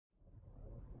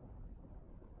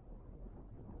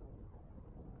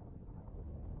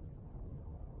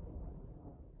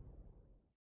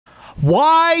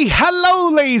Why, hello,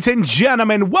 ladies and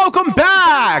gentlemen. Welcome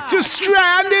back to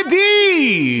Stranded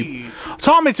Deep.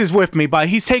 Thomas is with me, but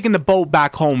he's taking the boat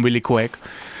back home really quick.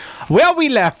 Where we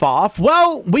left off,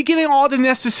 well, we're getting all the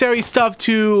necessary stuff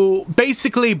to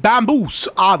basically bamboos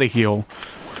out of here.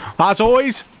 As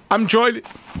always, I'm joining.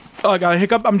 Oh, I got a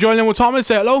hiccup. I'm joining with Thomas.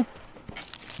 Say hello.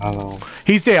 Hello.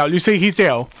 He's there. You see, he's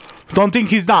there. Don't think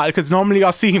he's not, because normally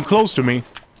I'll see him close to me.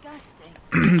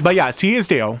 But yes, he is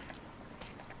there.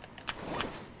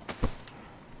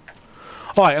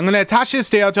 Alright, I'm going to attach this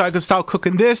there so I can start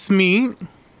cooking this meat.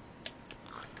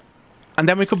 And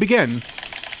then we could begin.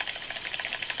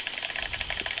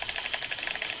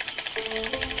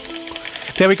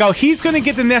 There we go. He's going to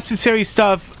get the necessary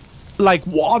stuff like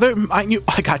water.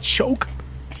 I got choke.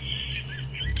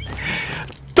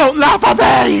 Don't laugh at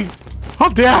me! How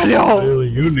dare you! Really,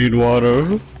 you need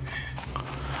water.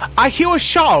 I hear a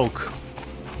shark.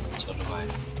 So do I.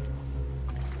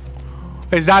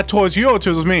 Is that towards you or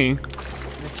towards me?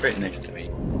 It's right next to me.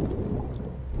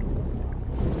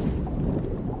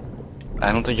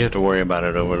 I don't think you have to worry about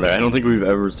it over there. I don't think we've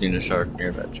ever seen a shark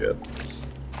near that ship.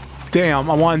 Damn,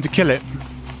 I wanted to kill it.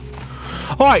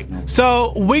 Alright,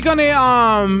 so we're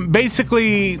gonna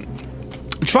basically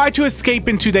try to escape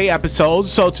in today's episode.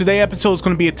 So today's episode is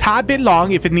gonna be a tad bit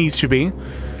long if it needs to be.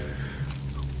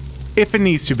 If it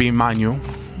needs to be, mind you.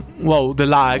 Well, the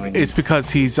lag is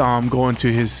because he's going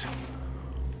to his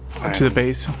to the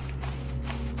base.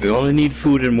 We only need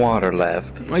food and water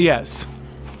left. Yes.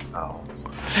 Oh.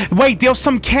 Wait, there's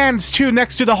some cans too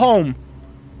next to the home.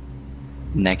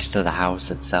 Next to the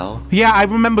house itself? Yeah, I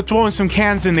remember throwing some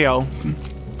cans in there.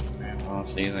 Well,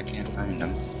 see, I can't find them.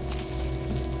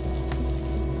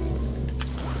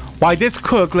 While this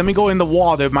cook, let me go in the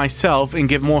water myself and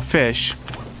get more fish.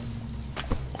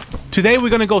 Today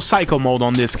we're gonna go psycho mode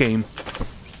on this game.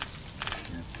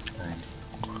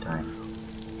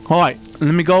 Alright,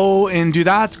 let me go and do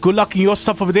that. Good luck in your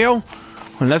stuff over there.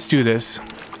 And let's do this.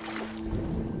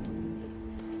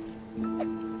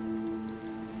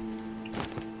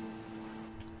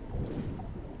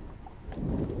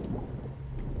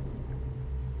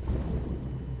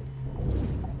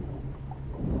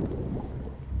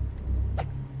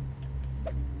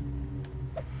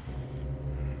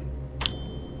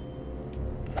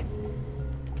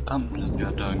 I'm just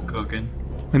got done cooking.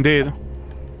 Indeed.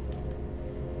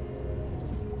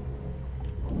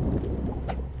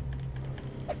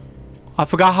 I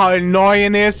forgot how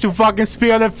annoying it is to fucking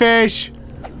spear the fish.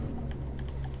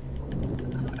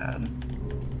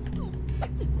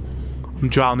 I'm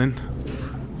drowning.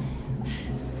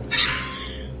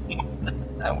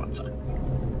 That one's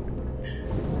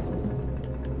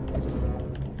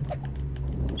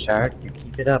Shark, you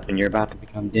keep it up and you're about to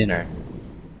become dinner.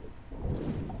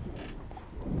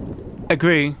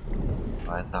 Agree.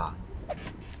 I thought.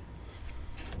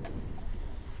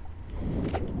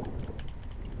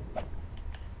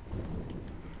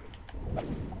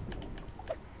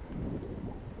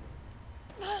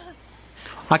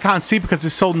 I can't see because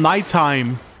it's so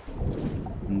nighttime.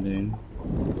 Indeed.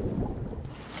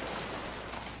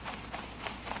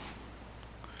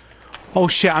 Oh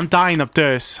shit, I'm dying of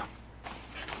thirst.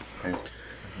 There's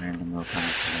a random little tiny.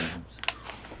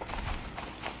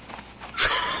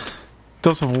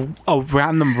 There's a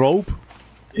random rope?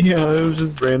 Yeah, it was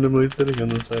just randomly sitting on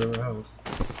the side of the house.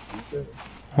 Okay.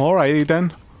 Alrighty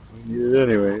then. Yeah,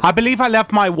 anyway. I believe I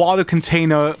left my water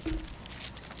container.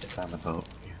 It's on the boat.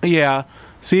 Yeah.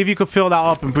 See if you could fill that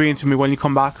up and bring it to me when you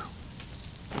come back.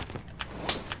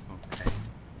 Okay.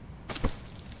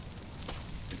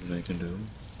 See what I can do.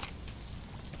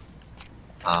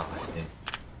 Ah, I see.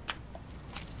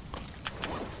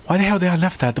 Why the hell did I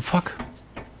left that? The fuck?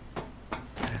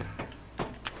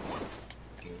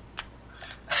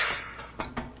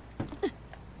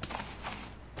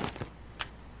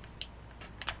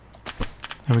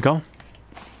 There we go.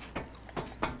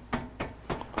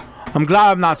 I'm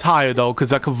glad I'm not tired though,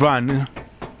 because I could run.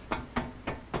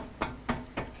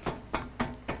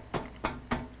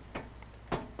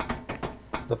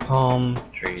 The palm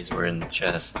trees were in the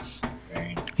chests.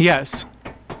 Right? Yes.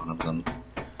 One of them.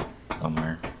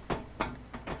 Somewhere.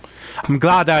 I'm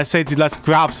glad that I said to let's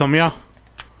grab some, yeah?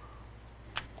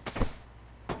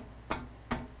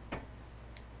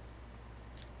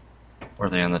 Were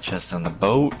they on the chest on the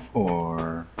boat,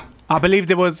 or...? I believe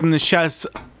there was in the chest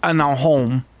in our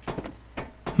home.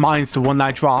 Mine's the one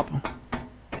I dropped.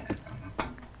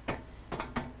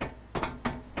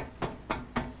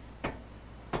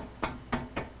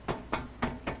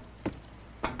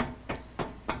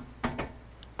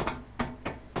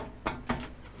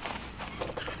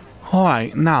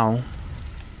 Alright, now.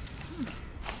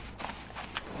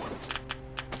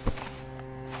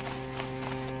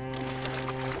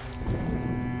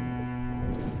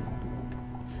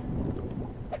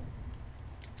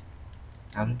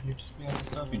 How did you just get the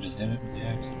stuff? You just hit it with the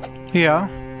axe? Yeah.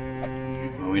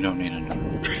 Well, we don't need to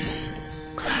know.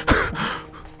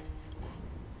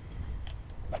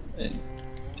 It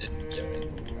didn't give it.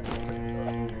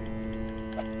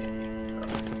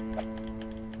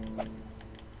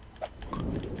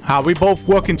 How we both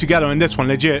working together in this one,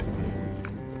 legit.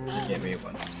 It gave me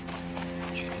one stick.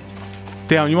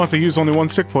 Damn, you must have used only one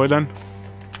stick for it then.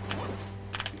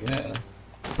 Yes.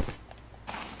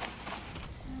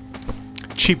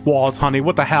 Cheap walls, honey.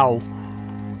 What the hell?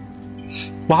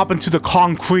 What happened to the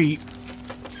concrete?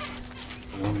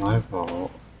 Not my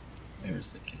fault. There's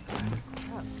the kid.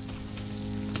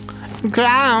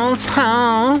 Grouse,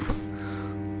 help!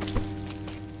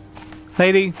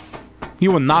 Lady,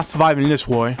 you will not survive in this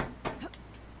war.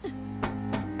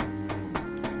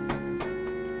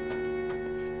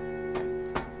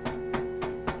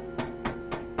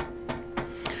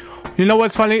 You know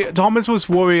what's funny? Thomas was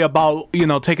worried about, you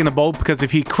know, taking the boat because if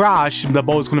he crashed, the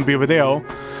boat's gonna be over there.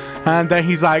 And then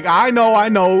he's like, I know,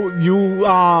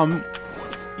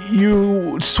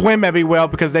 you swim everywhere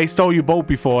because they stole your boat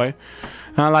before. And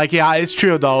I'm like, yeah, it's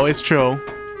true though, it's true.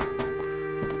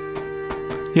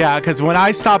 Yeah, because when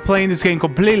I stopped playing this game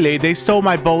completely, they stole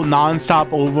my boat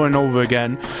non-stop over and over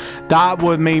again. That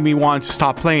would make me want to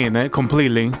stop playing it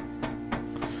completely.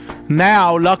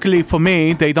 Now, luckily for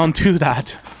me, they don't do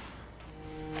that.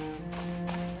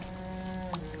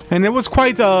 And it was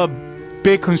quite a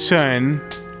big concern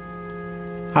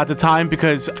at the time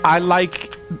because I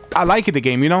like it, the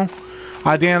game, you know?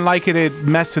 I didn't like it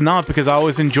messing up because I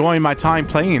was enjoying my time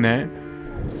playing it.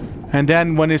 And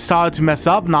then when it started to mess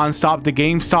up non-stop, the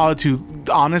game started to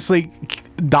honestly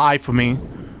die for me.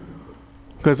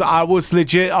 Because I was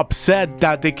legit upset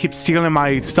that they keep stealing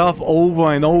my stuff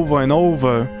over and over and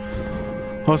over.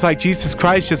 I was like, Jesus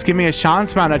Christ, just give me a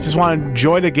chance, man. I just want to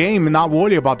enjoy the game and not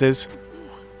worry about this.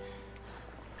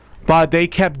 But they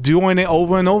kept doing it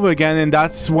over and over again, and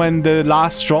that's when the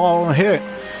last straw hit.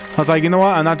 I was like, you know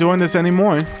what? I'm not doing this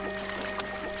anymore.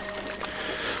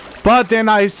 But then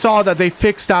I saw that they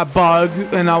fixed that bug,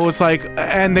 and I was like,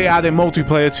 and they added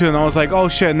multiplayer too, and I was like, oh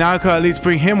shit, now I could at least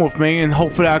bring him with me, and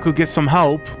hopefully I could get some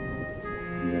help.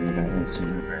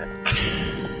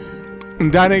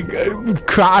 And then it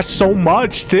crashed so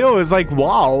much still. It's like,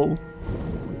 wow.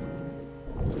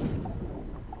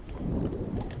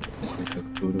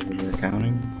 Food over there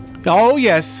counting? Oh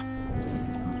yes.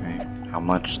 Okay. How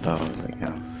much though is it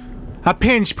count? A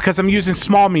pinch because I'm using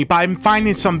small meat, but I'm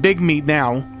finding some big meat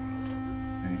now. Okay.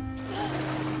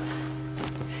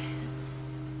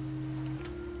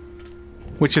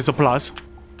 Which is a plus.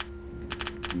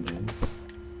 Okay.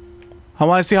 I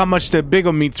want to see how much the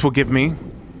bigger meats will give me.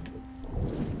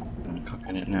 I'm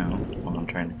cooking it now while I'm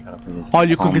trying to cut up this. Oh,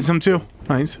 you're cooking some too?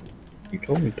 Nice. You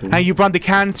told me to. And you brought the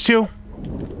cans too?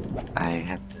 I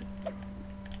have to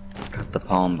cut the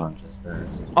palm bunches first.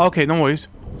 Okay, no worries.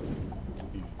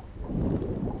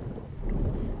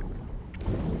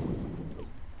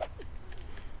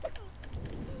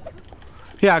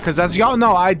 Yeah, because as y'all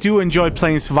know, I do enjoy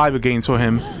playing survival games with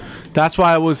him. That's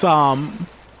why I was,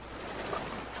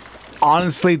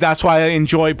 honestly, that's why I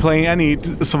enjoy playing any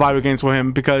survival games with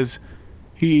him, because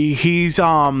he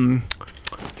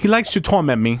likes to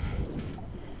torment me.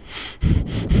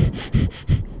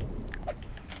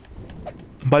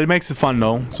 But it makes it fun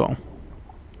though, so.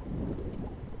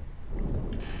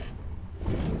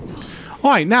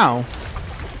 Alright, now.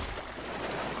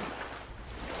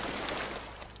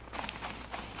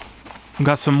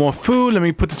 Got some more food. Let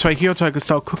me put this right here so I can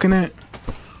start cooking it.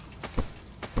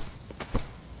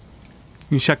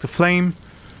 You check the flame.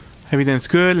 Everything's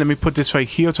good. Let me put this right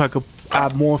here so I can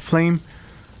add more flame.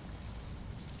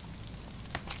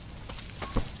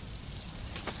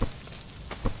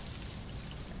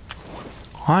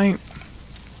 Alright.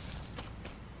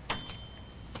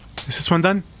 Is this one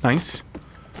done? Nice.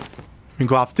 Let me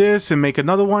go off this and make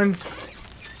another one.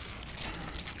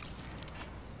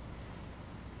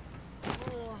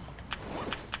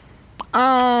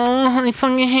 Oh, I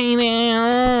fucking hate it.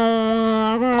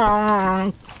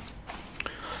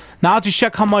 Now to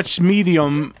check how much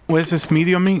medium... Where's this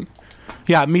medium meat?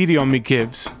 Yeah, medium meat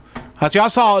gives. As y'all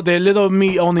saw, the little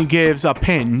meat only gives a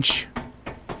pinch.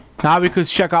 Now we could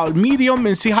check out medium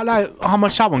and see how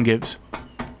much that one gives.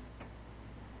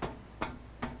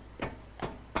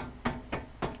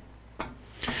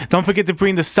 Don't forget to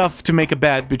bring the stuff to make a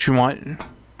bed, which you want.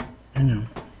 I know.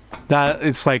 That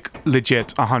is like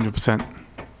legit 100%. I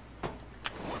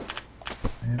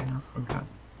have not forgotten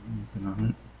anything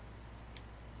on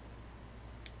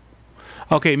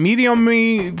it. Okay, medium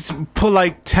meat, put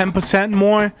like 10%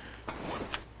 more.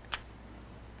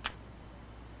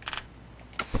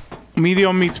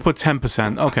 Medium meats put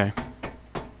 10%. Okay.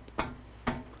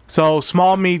 So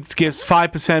small meats gives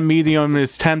 5%, medium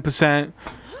is 10%.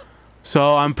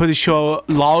 So I'm pretty sure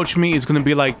large meat is going to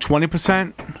be like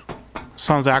 20%.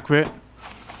 Sounds accurate.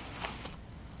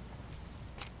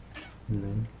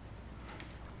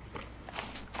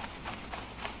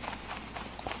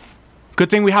 Good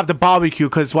thing we have the barbecue,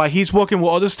 because while he's working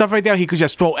with other stuff right there, he could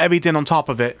just throw everything on top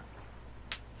of it.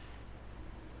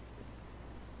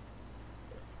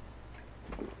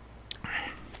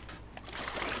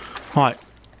 Alright.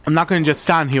 I'm not going to just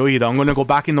stand here either. I'm going to go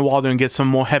back in the water and get some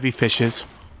more heavy fishes.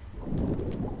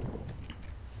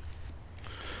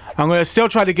 I'm going to still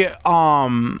try to get,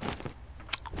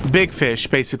 big fish,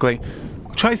 basically.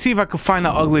 Try to see if I can find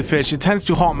that ugly fish. It tends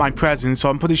to haunt my presence, so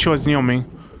I'm pretty sure it's near me.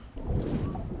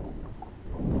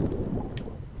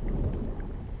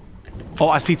 Oh,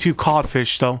 I see 2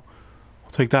 codfish, though.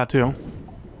 I'll take that, too.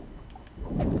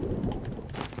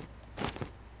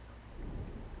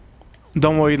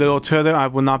 Don't worry, little turtle. I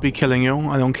will not be killing you.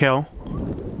 I don't care.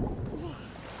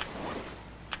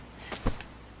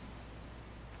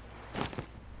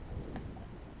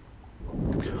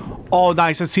 Oh,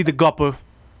 nice. I see the gupper.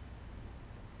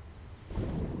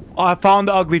 Oh, I found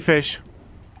the ugly fish.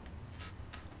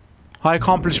 I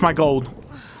accomplished my goal.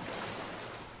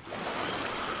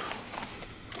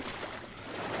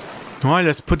 Alright,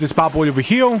 let's put this bad boy over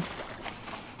here.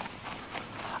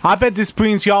 I bet this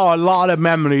brings y'all a lot of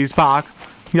memories back.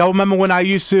 Y'all remember when I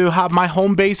used to have my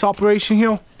home base operation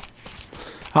here?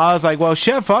 I was like, well,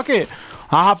 shit, fuck it.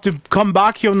 I have to come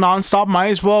back here non-stop.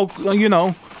 Might as well, you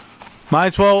know. Might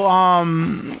as well,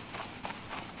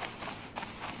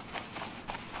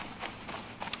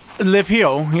 live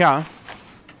here, yeah.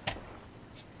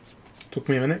 Took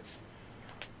me a minute.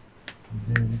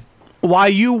 Why are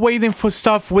you waiting for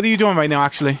stuff? What are you doing right now,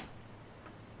 actually?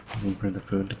 Waiting for the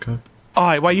food to cook.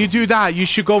 Alright, while you do that, you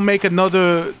should go make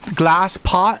another glass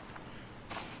pot.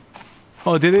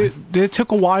 Oh, did it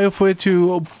take a while for it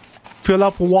to fill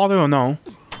up with water or no?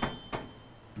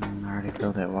 I already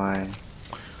filled it. Why?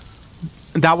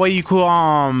 That way you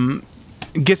could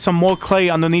get some more clay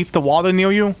underneath the water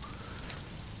near you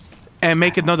and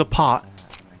make another pot.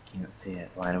 I can't see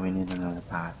it. Why do we need another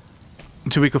pot?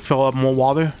 So we could fill up more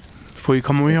water before you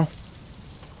come over here.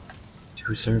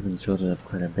 2 servings filled it up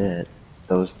quite a bit.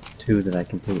 Those 2 that I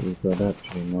completely filled up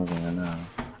should be more than enough.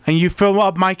 And you fill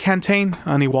up my canteen?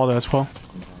 I need water as well.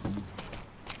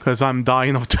 Because I'm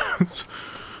dying of thirst.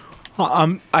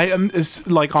 It's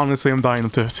like, honestly, I'm dying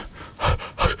of thirst.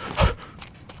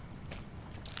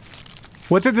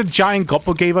 What did the giant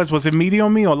gupper gave us? Was it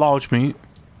medium meat or large meat?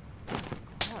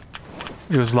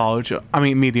 It was large. I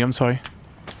mean, medium, sorry.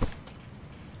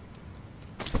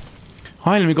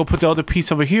 Alright, let me go put the other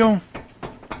piece over here.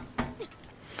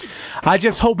 I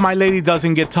just hope my lady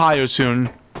doesn't get tired soon.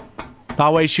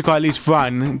 That way she can at least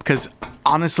run, because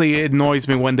honestly it annoys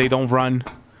me when they don't run.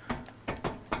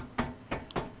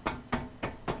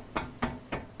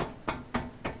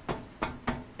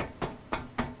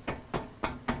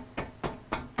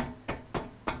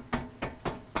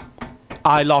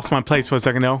 I lost my place for a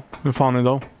second though. We found it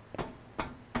though.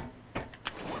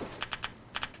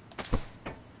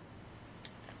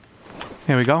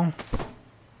 Here we go.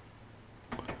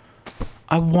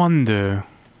 I wonder.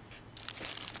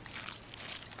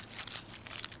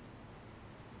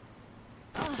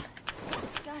 Oh,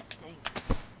 it's disgusting.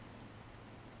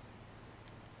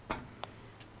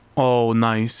 Oh,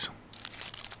 nice.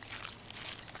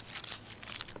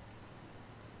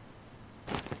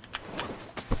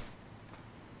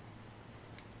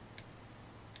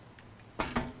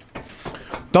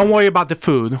 Don't worry about the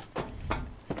food.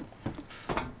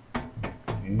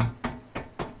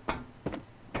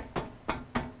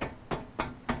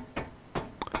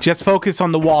 Just focus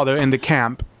on the water in the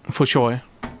camp, for sure.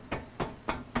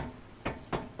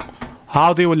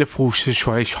 How do you live for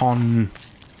situation?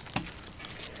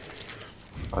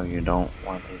 Oh, you don't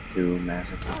want us to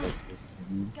massacre this?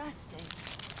 Disgusting.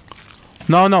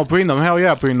 No, bring them. Hell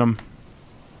yeah, bring them.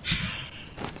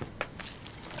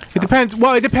 It depends.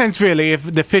 Well, it depends really if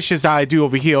the fishes that I do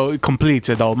over here completes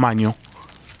it, though, mind you.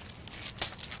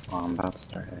 Well, I'm about to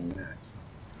start heading back.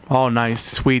 Oh, nice.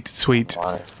 Sweet, sweet.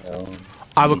 Water filled.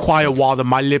 I require water.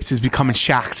 My lips is becoming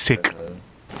shack sick.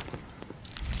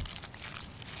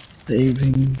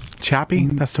 Saving. Chappy?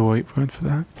 That's the right word for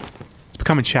that. It's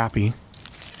becoming chappy.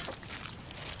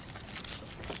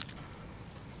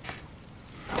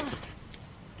 Oh,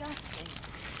 it's disgusting.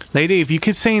 Lady, if you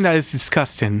keep saying that, it's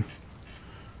disgusting.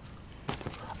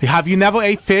 Have you never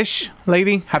ate fish,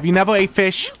 lady? Have you never ate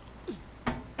fish?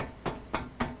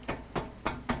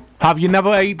 Have you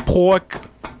never ate pork?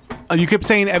 You keep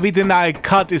saying everything that I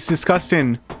cut is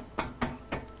disgusting.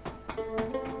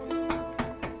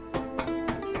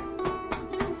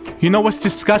 You know what's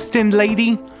disgusting,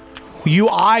 lady? You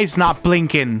eyes not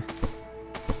blinking.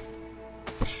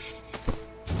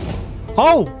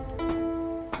 Oh!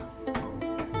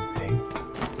 Okay.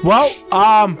 Well,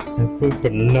 I put for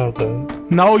nothing.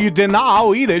 no, you did not.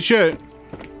 I'll eat it, shit.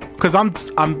 Cause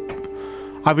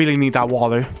I really need that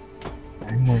water.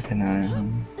 I'm working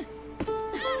on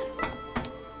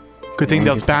Good thing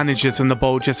there's bandages in the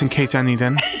boat just in case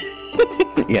anything.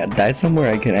 it. Yeah, die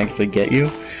somewhere I can actually get you.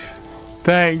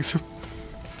 Thanks.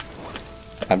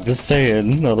 I'm just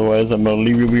saying, otherwise I'm gonna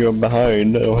leave you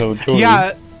behind. I don't have a choice.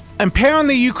 Yeah,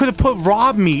 apparently you could have put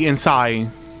raw meat inside.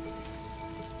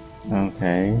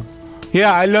 Okay.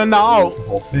 Yeah, I learned that out. The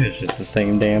whole fish, it's the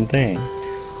same damn thing.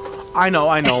 I know.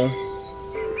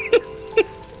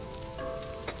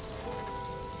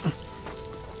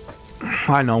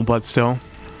 I know, but still.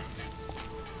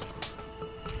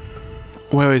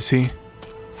 Where is he?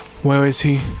 Where is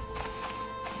he?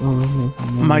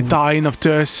 Am I dying of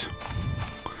thirst?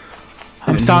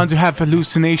 I'm starting to have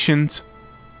hallucinations.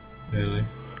 Really?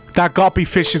 That guppy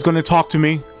fish is gonna talk to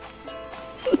me.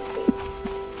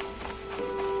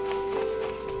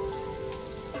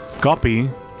 Guppy?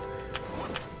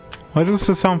 Why does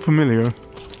this sound familiar?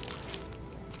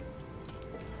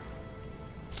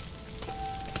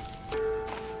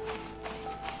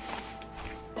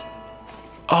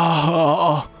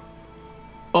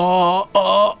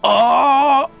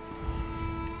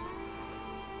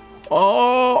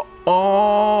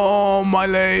 Oh, my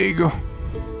leg.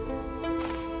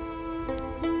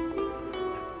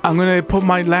 I'm gonna put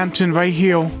my lantern right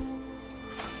here.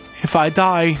 If I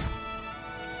die,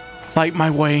 light my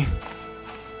way.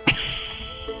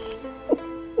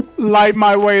 Light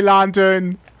my way,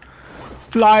 lantern.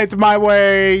 Light my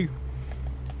way.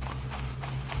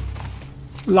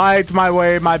 Light my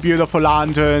way, my beautiful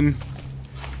lantern.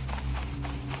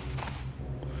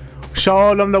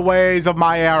 Show them the ways of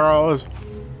my arrows.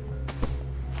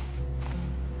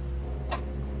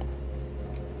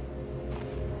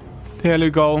 There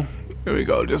we go. Here we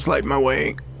go. Just light my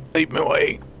way. Light my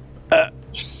way. Ha!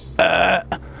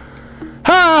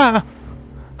 Ha!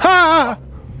 Ha!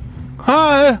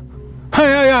 Ha!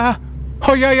 Yeah, yeah.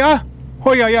 Oh yeah, yeah.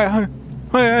 Oh yeah, yeah.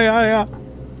 Oh yeah, yeah, yeah.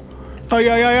 Oh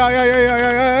yeah, yeah, yeah, yeah, yeah, yeah,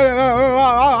 yeah.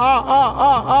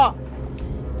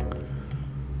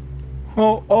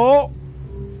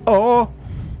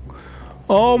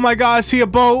 Oh my god, I see a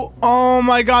boat. Oh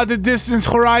my god, the distance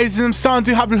horizon. I'm starting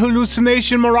to have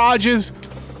hallucination mirages.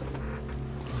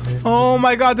 Oh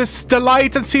my god, this the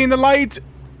light. I'm seeing the light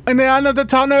in the end of the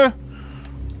tunnel.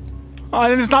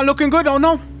 And it's not looking good. Oh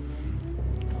no.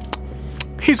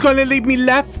 He's going to leave me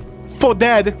left for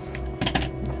dead.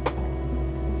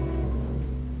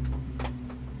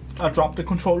 I dropped the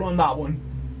controller on that one.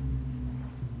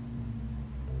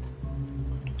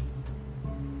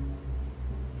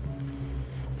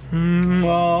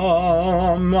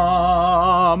 Mamma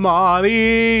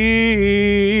Maria.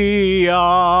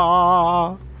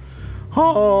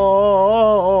 Oh,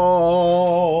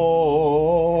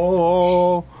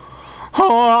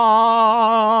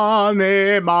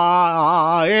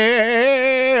 anima ea.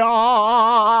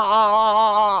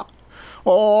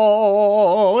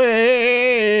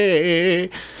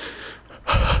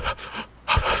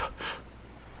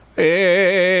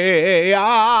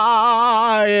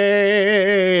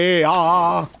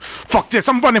 Oh, fuck this,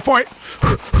 I'm running for it.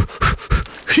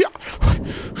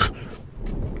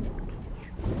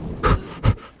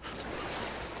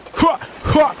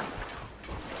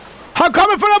 I'm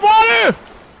coming for the water!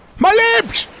 My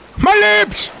lips! My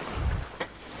lips!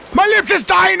 My lips is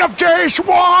dying of thirst!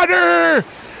 Water!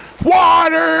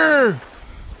 Water!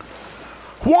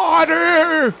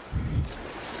 Water!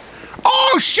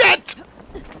 Oh shit!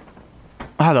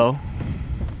 Hello.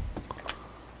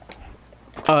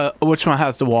 Which one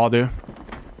has the water?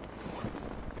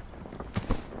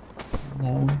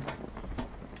 No.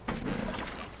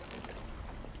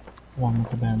 One with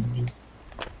the bandages.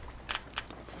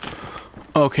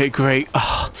 Okay, great.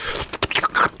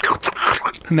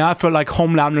 Now I feel like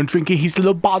Homeland and drinking his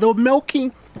little bottle of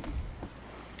milky.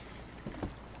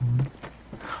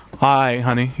 Alright,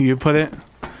 honey, you put it.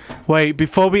 Wait,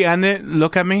 before we end it,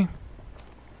 look at me.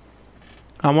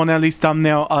 I want to at least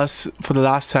thumbnail us for the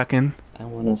last second. I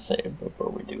want to save before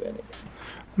we do anything.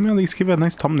 Let me at least give it a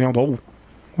nice thumbnail. Oh, it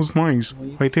was nice.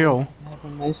 Well, Right there. have a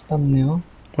nice thumbnail.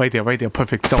 Right there, right there.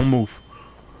 Perfect. Don't move.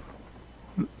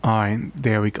 Alright,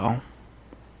 there we go.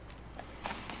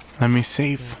 Let me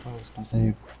save. I'll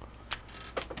save.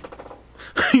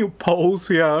 You pose,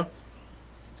 yeah.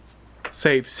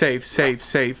 Save, save, save,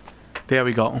 save. There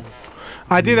we go.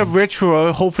 I did a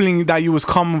ritual, hopefully that you was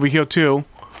come over here too.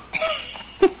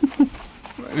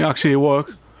 Actually, it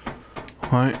worked.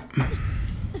 Alright.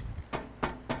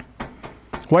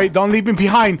 Wait, don't leave me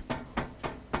behind.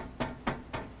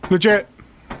 Legit.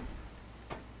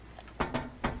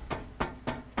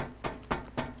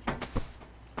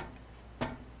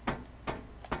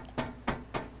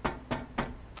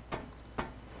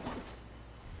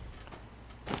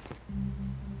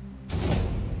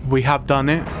 We have done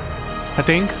it, I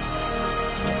think.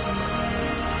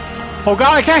 Oh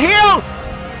god, I can't heal!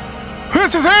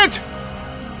 This is it!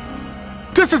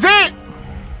 This is it!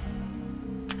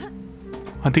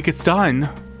 I think it's done.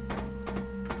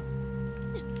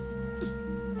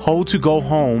 Hold to go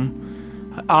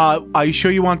home. Are you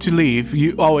sure you want to leave?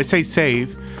 Oh, it says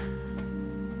save.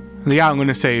 Yeah, I'm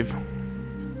gonna save.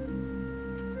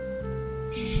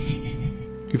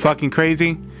 You fucking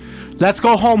crazy? Let's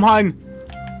go home, hun.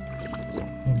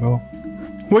 Go.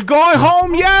 We're going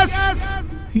home, yes!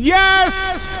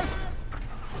 Yes!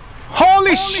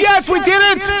 Holy shit, we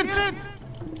did it!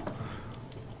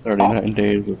 39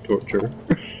 days of torture.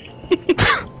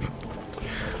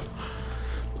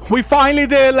 We finally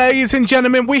did it, ladies and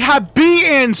gentlemen. We have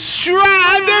beaten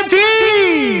Stranded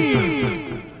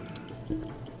Deep!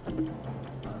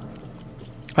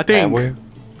 I think.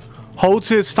 Hold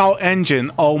to start engine.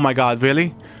 Oh my god,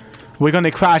 really? We're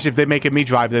gonna crash if they make me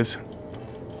drive this.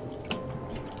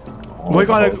 We're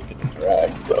gonna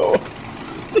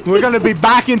be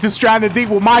back into Stranded Deep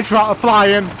with my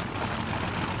flying.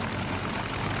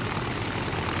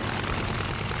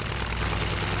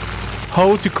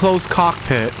 Hold to close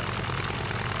cockpit.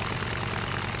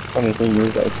 Funny thing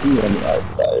is, I see you on the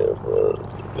outside of the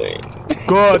thing.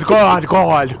 Good, good,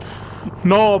 good.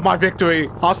 No, my victory.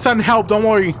 I'll send help, don't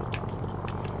worry.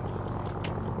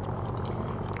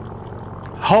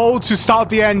 Hold to start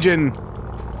the engine.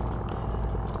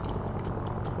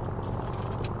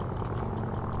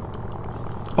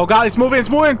 Oh god, it's moving, it's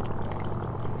moving!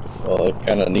 Well, it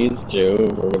kinda needs to.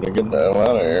 We're gonna get the hell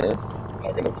out of here.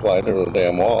 Not gonna fly through the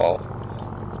damn wall.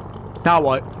 Now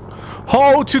what?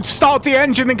 Hold to start the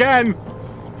engine again!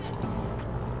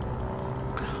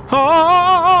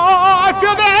 Oh, I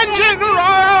feel the engine!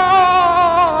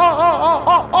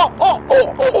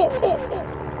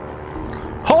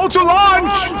 Hold to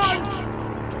launch!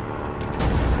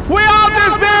 We are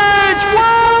this bitch! Woo!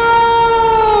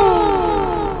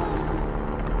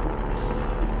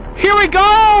 Here we go!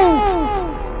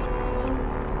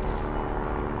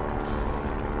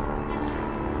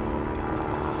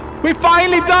 We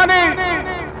finally done it!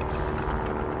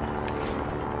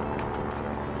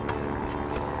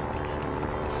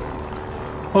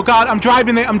 Oh god, I'm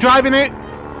driving it, I'm driving it!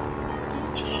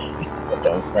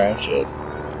 Don't crash it.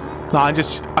 No, I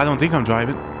don't think I'm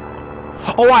driving.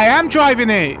 Oh, I am driving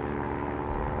it!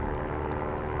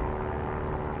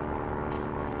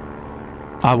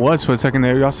 I was for a second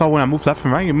there. Y'all saw when I moved left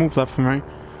and right, it moved left and right.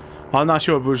 I'm not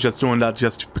sure if it was just doing that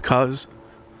just because.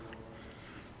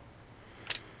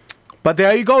 But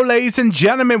there you go, ladies and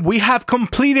gentlemen. We have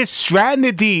completed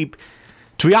Stranded Deep.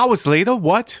 3 hours later?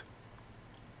 What?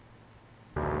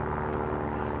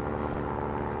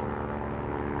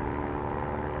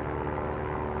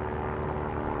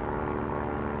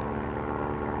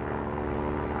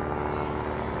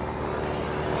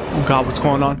 Oh god, what's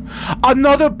going on?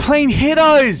 Another plane hit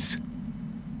us!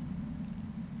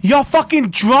 Y'all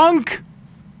fucking drunk?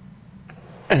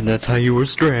 And that's how you were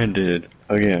stranded.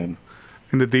 Again.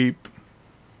 In the deep.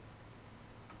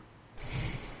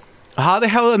 How the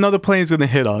hell another plane is gonna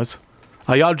hit us?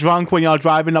 Are y'all drunk when y'all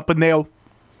driving up a nail?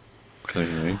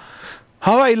 Clearly.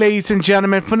 Alright, ladies and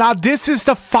gentlemen, for now, this is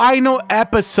the final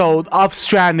episode of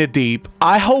Stranded Deep.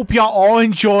 I hope y'all all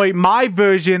enjoy my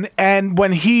version and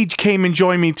when he came and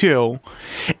joined me too.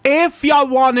 If y'all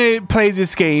want to play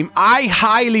this game, I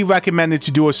highly recommend it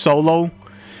to do a solo.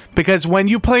 Because when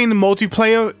you play in the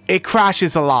multiplayer, it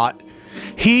crashes a lot.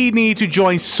 He needs to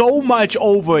join so much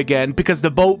over again because the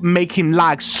boat make him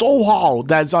lag so hard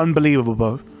that's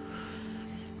unbelievable.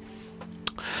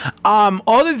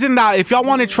 Other than that, if y'all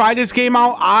want to try this game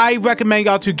out, I recommend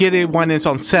y'all to get it when it's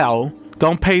on sale.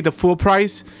 Don't pay the full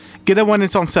price. Get it when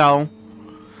it's on sale.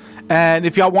 And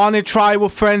if y'all want to try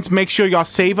with friends, make sure y'all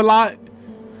save a lot.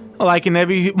 Like in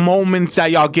every moment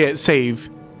that y'all get, save.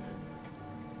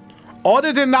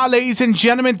 Other than that, ladies and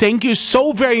gentlemen, thank you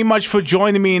so very much for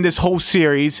joining me in this whole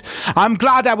series. I'm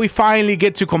glad that we finally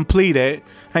get to complete it.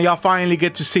 And y'all finally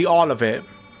get to see all of it.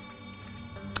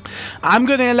 I'm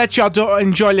gonna let y'all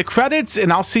enjoy the credits,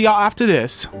 and I'll see y'all after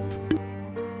this.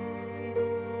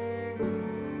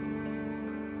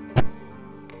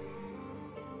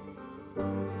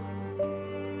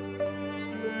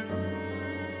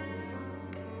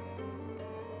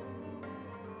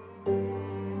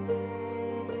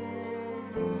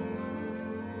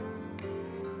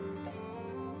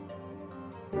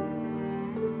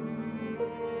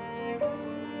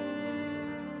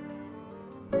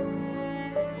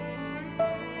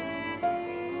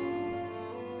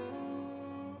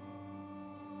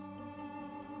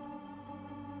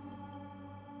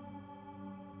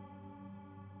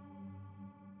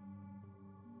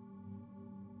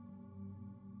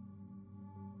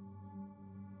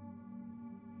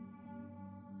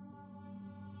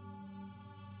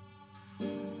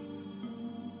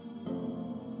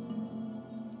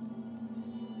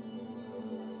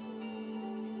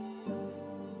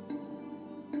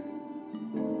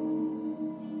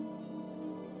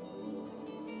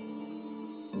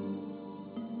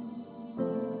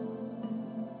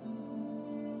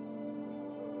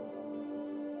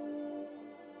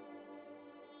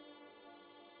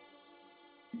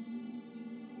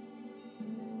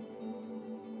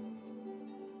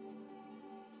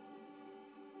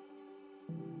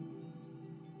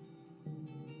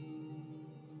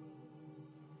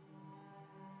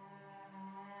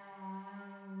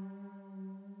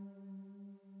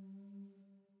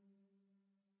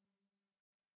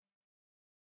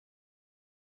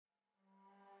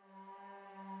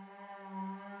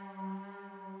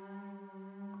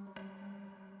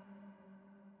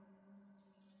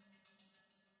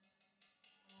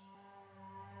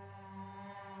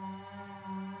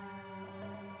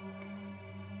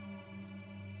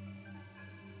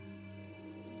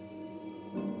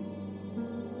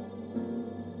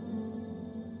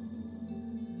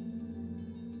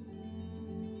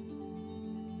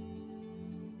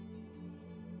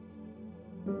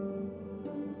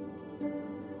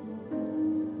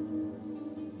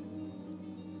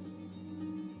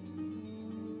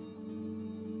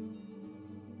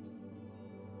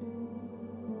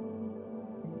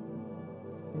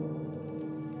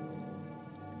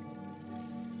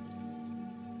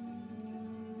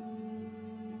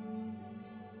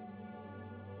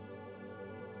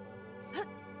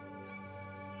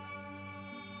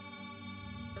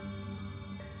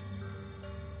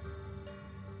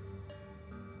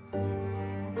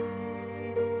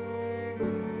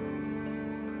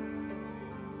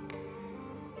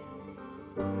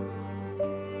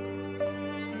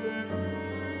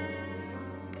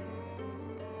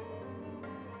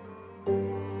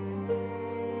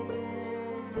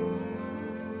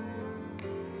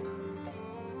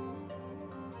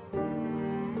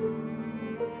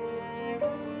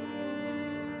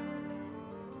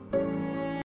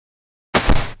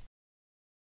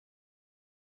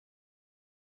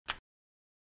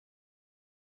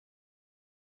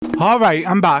 All right,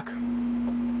 I'm back.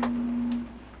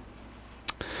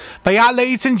 But yeah,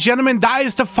 ladies and gentlemen, that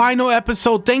is the final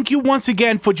episode. Thank you once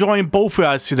again for joining both of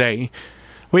us today.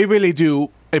 We really do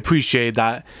appreciate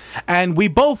that. And we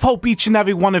both hope each and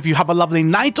every one of you have a lovely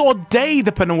night or day,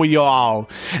 depending on where you are.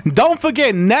 Don't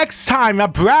forget, next time, a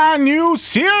brand new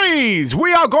series.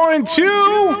 We are going to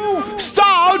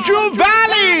Stardew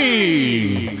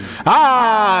Valley.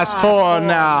 As for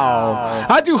now,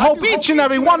 I do hope each and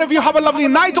every one of you have a lovely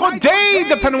night or day,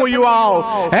 depending on where you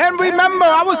are. And remember,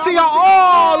 I will see you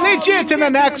all legit in the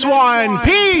next one.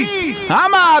 Peace.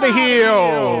 I'm out of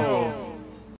here.